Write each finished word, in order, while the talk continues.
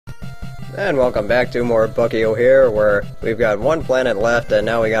And welcome back to more Bucky here, where we've got one planet left and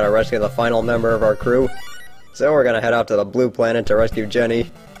now we gotta rescue the final member of our crew. So we're gonna head out to the blue planet to rescue Jenny.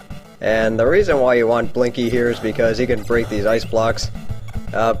 And the reason why you want Blinky here is because he can break these ice blocks.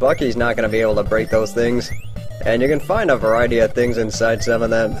 Bucky's not gonna be able to break those things. And you can find a variety of things inside some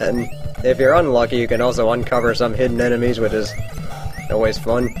of them, and if you're unlucky you can also uncover some hidden enemies, which is always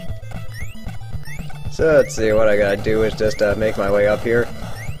fun. So let's see, what I gotta do is just make my way up here.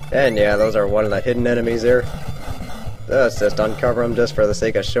 And yeah, those are one of the hidden enemies there. Let's just uncover them just for the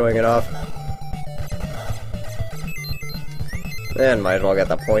sake of showing it off. And might as well get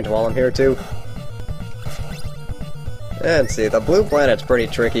the point while I'm here too. And see, the blue planet's pretty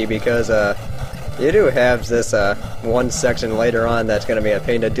tricky because you do have this one section later on that's going to be a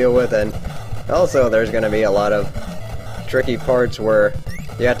pain to deal with, and also there's going to be a lot of tricky parts where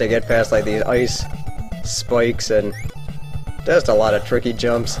you have to get past like these ice spikes and just a lot of tricky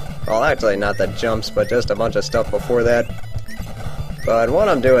jumps. Well, actually not the jumps, but just a bunch of stuff before that. But what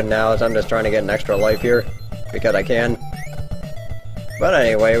I'm doing now is I'm just trying to get an extra life here, because I can. But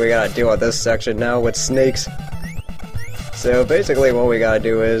anyway, we gotta deal with this section now with snakes. So basically what we gotta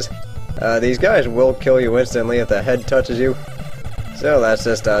do is, these guys will kill you instantly if the head touches you. So that's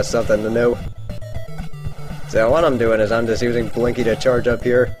just something to know. So what I'm doing is I'm just using Blinky to charge up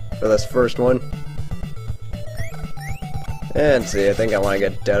here for this first one. And see, I think I want to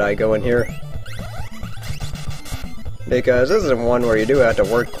get Deadeye going here. Because this is one where you do have to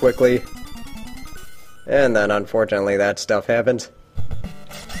work quickly. And then unfortunately that stuff happens.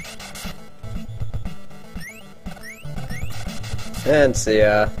 And see,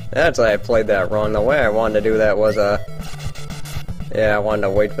 actually I played that wrong. The way I wanted to do that was, yeah, I wanted to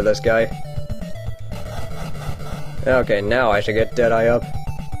wait for this guy. Okay, now I should get Deadeye up.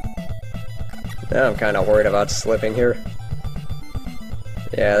 Now I'm kind of worried about slipping here.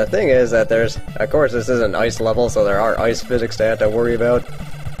 Yeah, the thing is that there's, of course this is an ice level, so there are ice physics to have to worry about.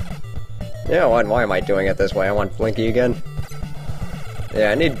 Yeah, why am I doing it this way? I want Blinky again.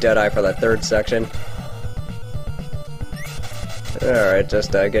 Yeah, I need Deadeye for the third section. Alright,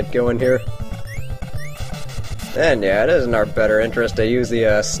 just get going here. And yeah, it is in our better interest to use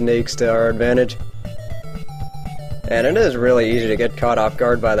the snakes to our advantage. And it is really easy to get caught off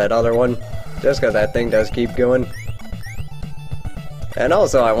guard by that other one, just because that thing does keep going. And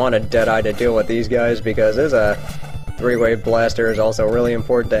also I wanted Deadeye to deal with these guys because there's a three-wave blaster is also really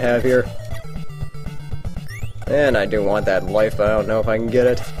important to have here. And I do want that life, but I don't know if I can get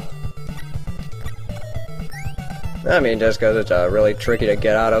it. I mean, just because it's really tricky to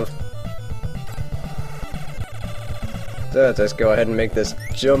get out of. So let's just go ahead and make this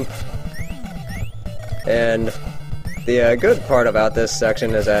jump. And the good part about this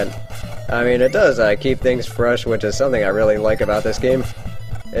section is that, I mean, it does keep things fresh, which is something I really like about this game,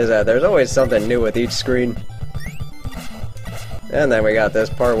 is that there's always something new with each screen. And then we got this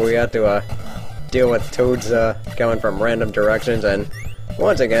part where we have to deal with toads coming from random directions, and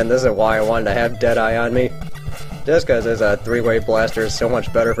once again, this is why I wanted to have Deadeye on me. Just because this three-wave blaster is so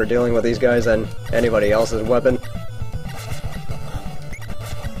much better for dealing with these guys than anybody else's weapon.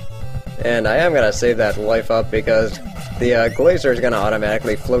 And I am going to save that life up because the glacier is going to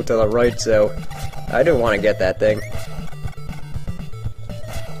automatically float to the right, so I do want to get that thing.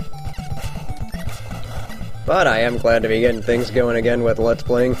 But I am glad to be getting things going again with Let's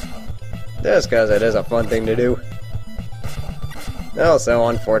Playing, just because it is a fun thing to do. Also,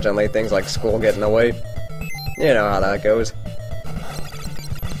 unfortunately, things like school get in the way. You know how that goes.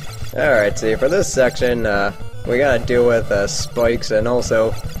 Alright, see, for this section, we gotta deal with spikes, and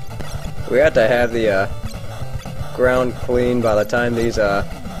also we have to have the ground clean by the time these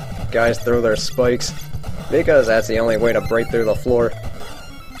guys throw their spikes, because that's the only way to break through the floor.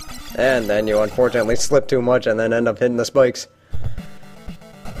 And then you unfortunately slip too much and then end up hitting the spikes.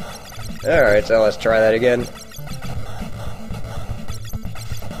 Alright, so let's try that again.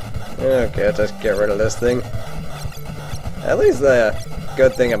 Okay, let's just get rid of this thing. At least the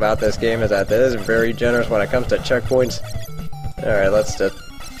good thing about this game is that it is very generous when it comes to checkpoints. Alright, let's just...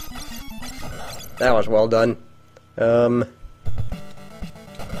 That was well done. Alright,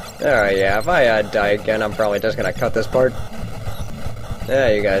 yeah, if I die again, I'm probably just gonna cut this part. Yeah,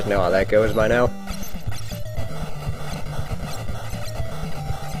 you guys know how that goes by now.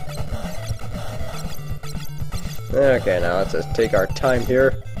 Okay, now let's just take our time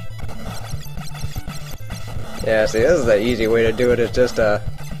here. Yeah, see, this is the easy way to do it, is just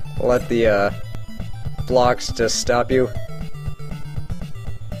let the blocks just stop you.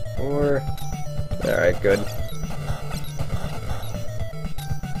 Alright, good.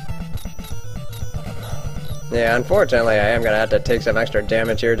 Yeah, unfortunately I am gonna have to take some extra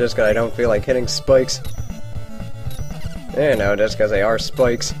damage here just because I don't feel like hitting spikes. You know, just because they are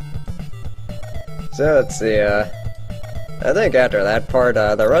spikes. So let's see, I think after that part,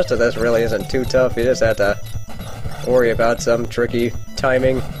 the rest of this really isn't too tough. You just have to worry about some tricky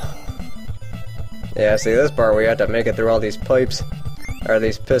timing. Yeah, see this part we have to make it through all these pipes, or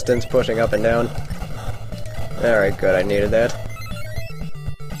these pistons pushing up and down. Alright, good, I needed that.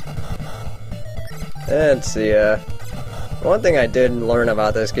 And let's see, one thing I did learn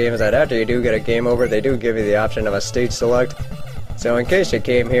about this game is that after you do get a game over, they do give you the option of a stage select. So in case you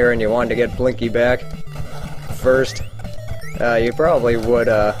came here and you wanted to get Blinky back first, you probably would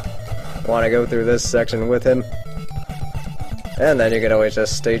want to go through this section with him. And then you can always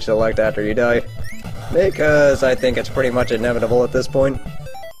just stage select after you die, because I think it's pretty much inevitable at this point.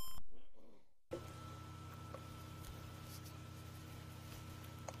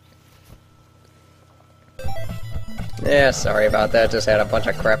 Yeah, sorry about that, just had a bunch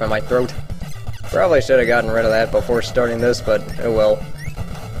of crap in my throat. Probably should have gotten rid of that before starting this, but oh well.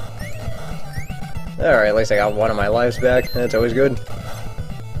 Alright, at least I got one of my lives back, that's always good.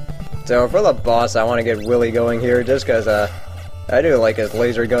 So for the boss, I want to get Willy going here, just because I do like his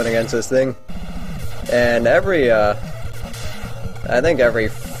laser gun against this thing. And every, I think every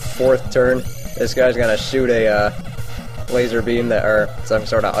fourth turn, this guy's gonna shoot a laser beam that, or some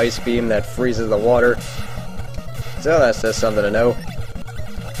sort of ice beam that freezes the water. So that's just something to know.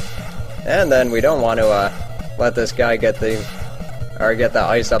 And then we don't want to let this guy get the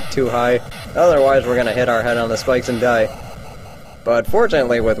ice up too high. Otherwise we're gonna hit our head on the spikes and die. But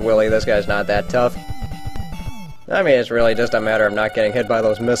fortunately with Willy, this guy's not that tough. I mean, it's really just a matter of not getting hit by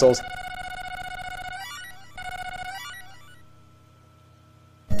those missiles.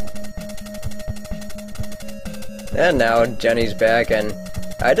 And now Jenny's back, and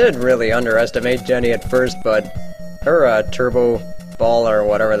I did really underestimate Jenny at first, but her turbo ball, or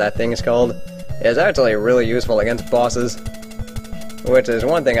whatever that thing is called, is actually really useful against bosses. Which is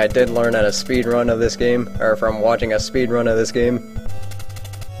one thing I did learn at a speedrun of this game, or from watching a speedrun of this game.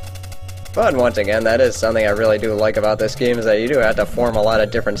 But once again, that is something I really do like about this game, is that you do have to form a lot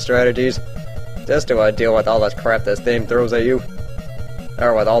of different strategies just to deal with all the crap this game throws at you.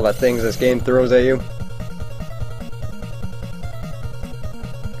 Or with all the things this game throws at you.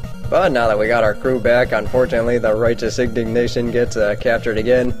 But now that we got our crew back, unfortunately the Righteous Indignation gets captured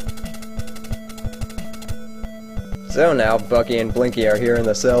again. So now Bucky and Blinky are here in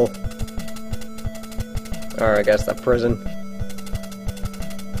the cell. Or I guess the prison.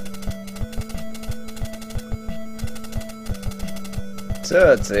 So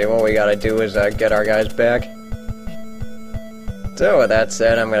let's see, what we gotta do is get our guys back. So with that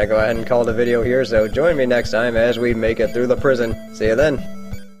said, I'm gonna go ahead and call the video here, so join me next time as we make it through the prison. See you then.